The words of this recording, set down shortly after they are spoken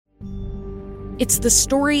It's the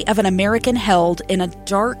story of an American held in a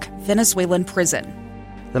dark Venezuelan prison.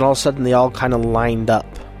 Then all of a sudden they all kind of lined up.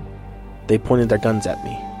 They pointed their guns at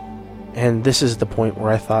me. And this is the point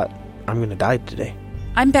where I thought, I'm going to die today.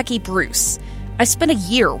 I'm Becky Bruce. I spent a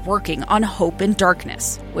year working on Hope in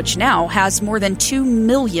Darkness, which now has more than 2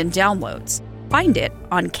 million downloads. Find it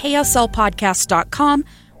on kslpodcast.com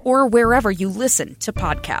or wherever you listen to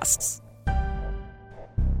podcasts.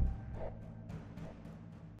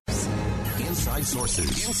 Inside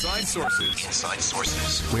Sources. Inside Sources. Inside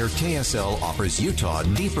Sources. Where KSL offers Utah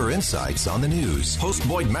deeper insights on the news. Host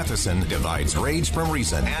Boyd Matheson divides rage from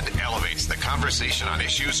reason and elevates the conversation on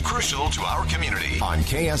issues crucial to our community. On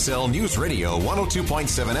KSL News Radio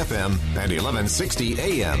 102.7 FM and 1160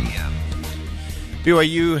 AM.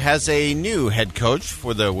 BYU has a new head coach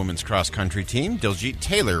for the women's cross-country team. Diljit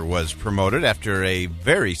Taylor was promoted after a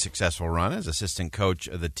very successful run as assistant coach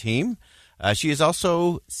of the team. She is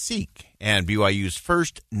also Sikh and BYU's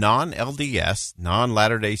first non-LDS,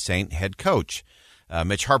 non-Latter-day Saint head coach.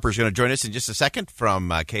 Mitch Harper is going to join us in just a second from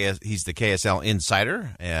he's the KSL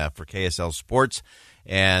insider for KSL Sports,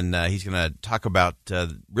 and he's going to talk about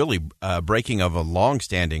really breaking of a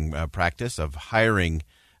long-standing practice of hiring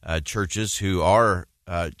coaches who are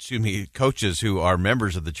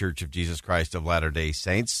members of the Church of Jesus Christ of Latter-day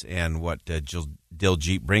Saints, and what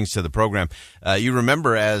Diljit brings to the program. You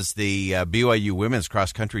remember as the BYU women's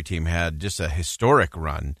cross-country team had just a historic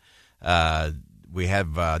run. We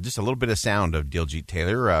have just a little bit of sound of Diljit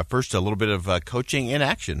Taylor. First, a little bit of coaching in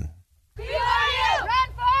action. BYU! Run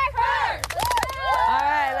for first! All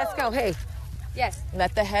right, let's go. Hey, yes,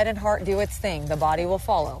 let the head and heart do its thing. The body will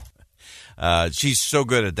follow. She's so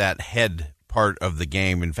good at that head part of the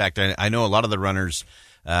game. In fact, I know a lot of the runners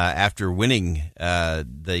after winning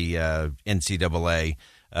the NCAA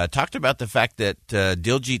talked about the fact that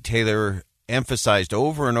Diljit Taylor emphasized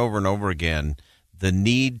over and over and over again the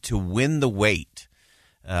need to win the weight,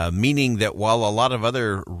 meaning that while a lot of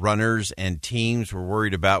other runners and teams were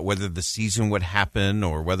worried about whether the season would happen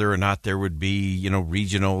or whether or not there would be,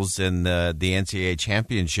 regionals and the NCAA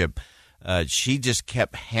championship, she just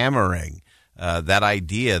kept hammering that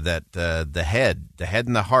idea that the head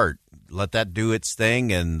and the heart, let that do its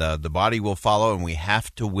thing, and the body will follow, and we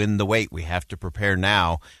have to win the weight. We have to prepare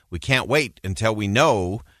now. We can't wait until we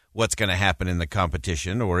know what's going to happen in the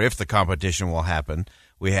competition, or if the competition will happen.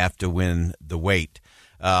 We have to win the weight.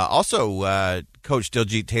 Also, Coach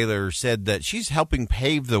Diljit Taylor said that she's helping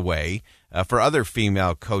pave the way for other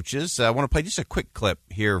female coaches. I want to play just a quick clip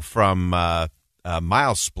here from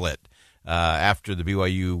Mile Split after the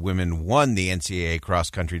BYU women won the NCAA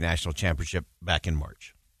cross-country national championship back in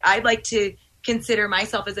March. I'd like to consider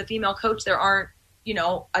myself as a female coach. There aren't,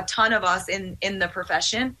 a ton of us in the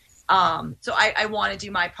profession. So I want to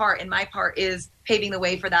do my part, and my part is paving the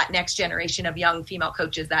way for that next generation of young female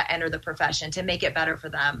coaches that enter the profession to make it better for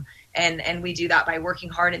them. And we do that by working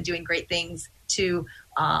hard and doing great things to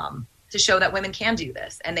show that women can do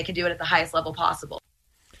this, and they can do it at the highest level possible.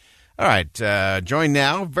 All right, joined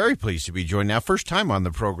now, very pleased to be joined now, first time on the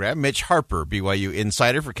program, Mitch Harper, BYU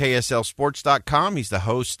insider for KSLSports.com. He's the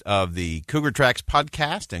host of the Cougar Tracks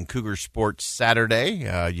podcast and Cougar Sports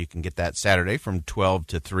Saturday. You can get that Saturday from 12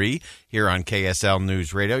 to 3 here on KSL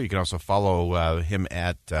News Radio. You can also follow him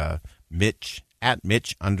at Mitch_Harper.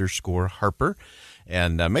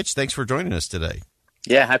 And Mitch, thanks for joining us today.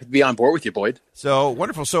 Yeah, happy to be on board with you, Boyd. So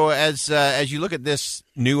wonderful. So as you look at this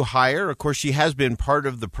new hire, of course, she has been part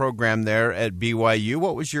of the program there at BYU.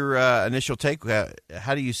 What was your initial take?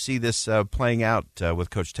 How do you see this playing out with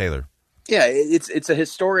Coach Taylor? Yeah, it's a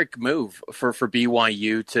historic move for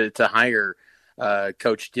BYU to hire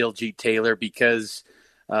Coach Diljit Taylor because,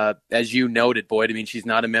 as you noted, Boyd, I mean, she's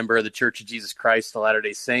not a member of the Church of Jesus Christ of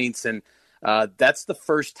Latter-day Saints, and that's the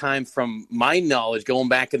first time, from my knowledge, going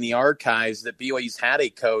back in the archives, that BYU's had a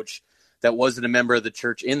coach that wasn't a member of the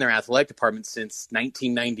church in their athletic department since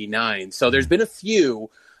 1999. So there's been a few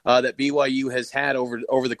that BYU has had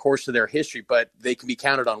over the course of their history, but they can be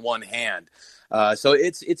counted on one hand. So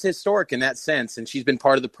it's historic in that sense, and she's been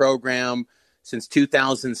part of the program since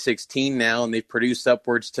 2016 now, and they've produced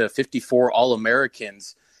upwards to 54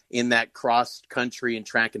 All-Americans in that cross-country and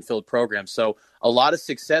track and field program. So a lot of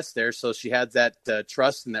success there. So she had that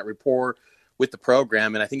trust and that rapport with the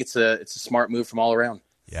program, and I think it's a smart move from all around.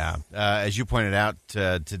 Yeah. As you pointed out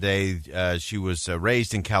today, she was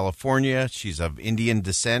raised in California. She's of Indian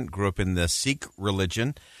descent, grew up in the Sikh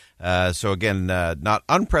religion. So, again, not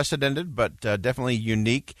unprecedented, but definitely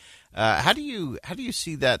unique. How do you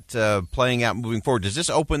see that playing out moving forward? Does this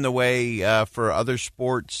open the way for other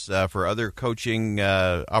sports, for other coaching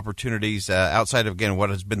opportunities outside of, again, what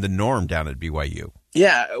has been the norm down at BYU?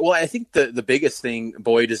 Yeah, well, I think the biggest thing,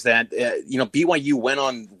 Boyd, is that BYU went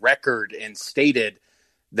on record and stated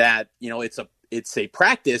that it's a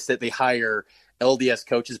practice that they hire LDS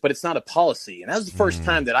coaches, but it's not a policy. And that was the first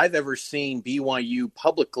time that I've ever seen BYU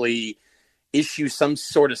publicly issue some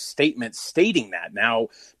sort of statement stating that. Now,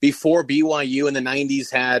 before BYU in the 90s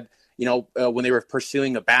had, when they were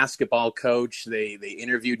pursuing a basketball coach, they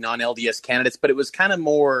interviewed non-LDS candidates, but it was kind of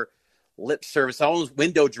more lip service, almost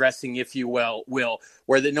window dressing, if you will,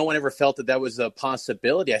 where no one ever felt that was a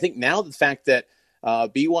possibility. I think now the fact that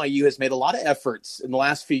BYU has made a lot of efforts in the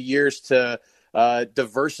last few years to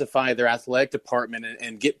diversify their athletic department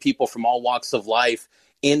and get people from all walks of life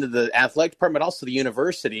into the athletic department, also the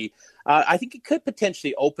university, I think it could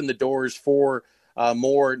potentially open the doors for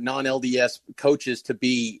more non-LDS coaches to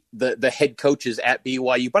be the head coaches at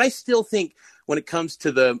BYU. But I still think when it comes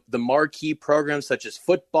to the marquee programs such as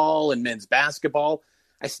football and men's basketball,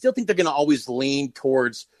 I still think they're going to always lean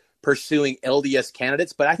towards pursuing LDS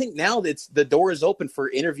candidates. But I think now the door is open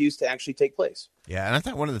for interviews to actually take place. Yeah, and I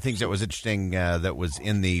thought one of the things that was interesting that was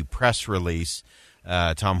in the press release,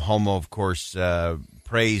 Tom Holmoe, of course,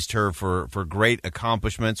 praised her for great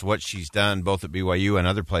accomplishments, what she's done both at BYU and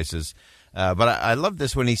other places. But I love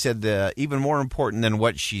this when he said even more important than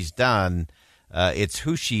what she's done, it's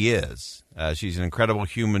who she is. She's an incredible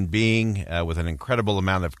human being with an incredible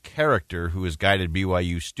amount of character who has guided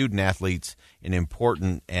BYU student-athletes in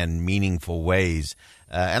important and meaningful ways.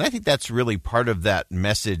 And I think that's really part of that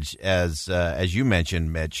message, as you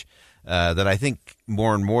mentioned, Mitch, that I think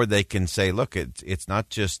more and more they can say, look, it's not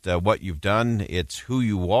just what you've done, it's who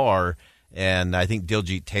you are. And I think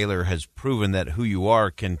Diljit Taylor has proven that who you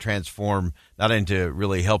are can transform not into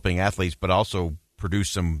really helping athletes, but also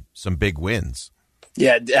produce some big wins.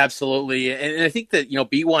 Yeah, absolutely. And I think that,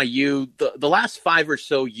 BYU, the last 5 or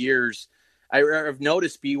so years, I've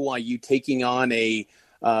noticed BYU taking on a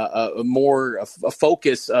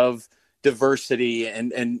focus of diversity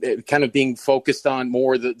and kind of being focused on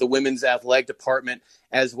more the women's athletic department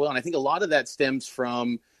as well. And I think a lot of that stems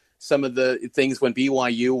from some of the things when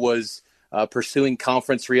BYU was pursuing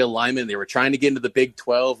conference realignment. They were trying to get into the Big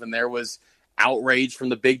 12, and there was outrage from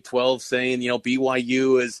the Big 12 saying,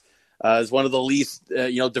 BYU is one of the least,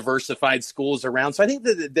 diversified schools around. So I think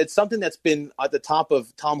that's something that's been at the top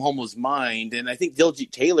of Tom Holmoe's mind. And I think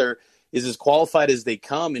Diljit Taylor is as qualified as they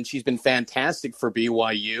come, and she's been fantastic for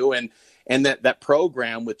BYU. And that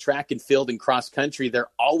program with track and field and cross country,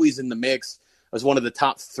 they're always in the mix as one of the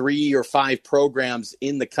top 3 or 5 programs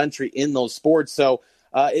in the country in those sports. So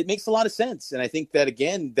it makes a lot of sense. And I think that,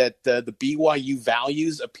 again, that the BYU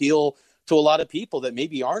values appeal to a lot of people that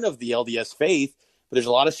maybe aren't of the LDS faith, but there's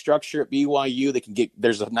a lot of structure at BYU.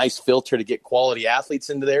 There's a nice filter to get quality athletes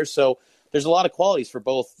into there. So there's a lot of qualities for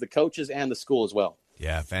both the coaches and the school as well.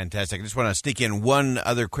 Yeah, fantastic. I just want to sneak in one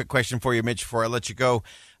other quick question for you, Mitch, before I let you go.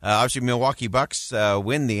 Obviously, Milwaukee Bucks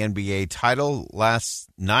win the NBA title last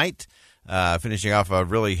night, finishing off a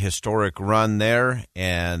really historic run there,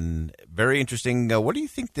 and very interesting. What do you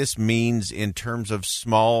think this means in terms of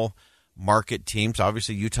small market teams?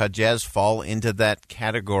 Obviously, Utah Jazz fall into that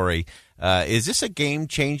category. Is this a game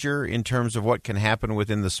changer in terms of what can happen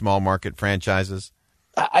within the small market franchises?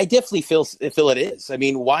 I definitely feel it is. I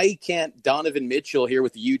mean, why can't Donovan Mitchell here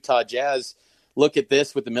with the Utah Jazz look at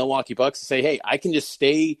this with the Milwaukee Bucks and say, hey, I can just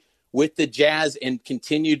stay with the Jazz and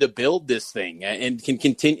continue to build this thing and can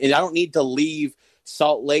continue. And I don't need to leave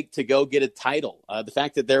Salt Lake to go get a title. The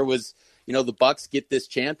fact that there was, the Bucks get this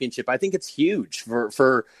championship, I think it's huge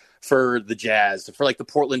for the Jazz, for like the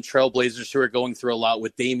Portland Trailblazers, who are going through a lot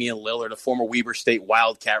with Damian Lillard, a former Weber State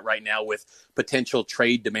Wildcat right now with potential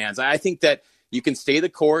trade demands. I think that you can stay the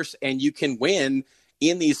course and you can win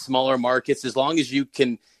in these smaller markets as long as you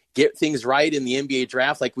can get things right in the NBA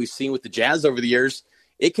draft, like we've seen with the Jazz over the years.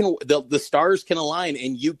 The stars can align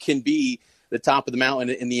and you can be the top of the mountain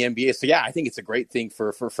in the NBA. So, yeah, I think it's a great thing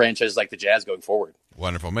for franchises like the Jazz going forward.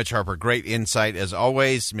 Wonderful. Mitch Harper, great insight as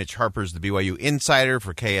always. Mitch Harper's the BYU insider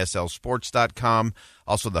for KSLSports.com,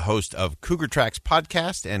 also the host of Cougar Tracks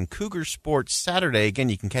podcast and Cougar Sports Saturday. Again,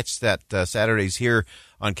 you can catch that Saturdays here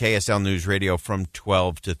on KSL News Radio from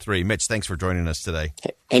 12 to 3. Mitch, thanks for joining us today.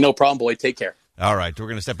 Hey, no problem, boy. Take care. All right, we're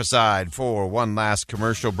going to step aside for one last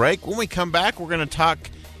commercial break. When we come back, we're going to talk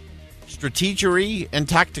strategery and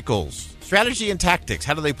tacticals. Strategy and tactics,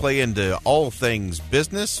 how do they play into all things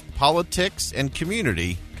business, politics, and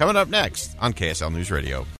community? Coming up next on KSL News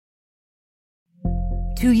Radio.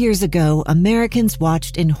 2 years ago, Americans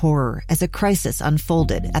watched in horror as a crisis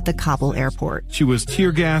unfolded at the Kabul airport. She was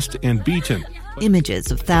tear-gassed and beaten. Images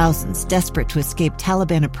of thousands desperate to escape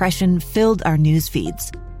Taliban oppression filled our news feeds.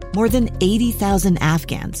 More than 80,000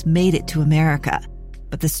 Afghans made it to America.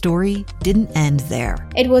 But the story didn't end there.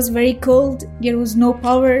 It was very cold. There was no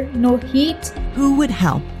power, no heat. Who would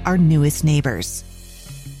help our newest neighbors?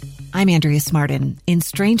 I'm Andrea Smartin. In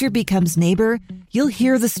Stranger Becomes Neighbor, you'll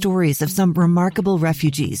hear the stories of some remarkable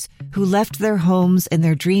refugees who left their homes and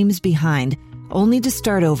their dreams behind, only to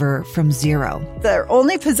start over from zero. Their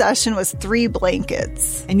only possession was 3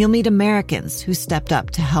 blankets. And you'll meet Americans who stepped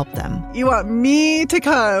up to help them. You want me to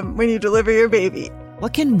come when you deliver your baby.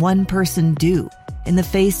 What can one person do in the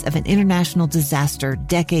face of an international disaster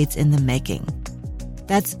decades in the making?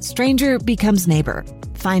 That's Stranger Becomes Neighbor.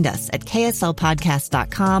 Find us at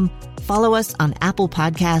kslpodcast.com. Follow us on Apple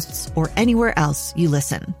Podcasts or anywhere else you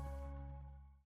listen.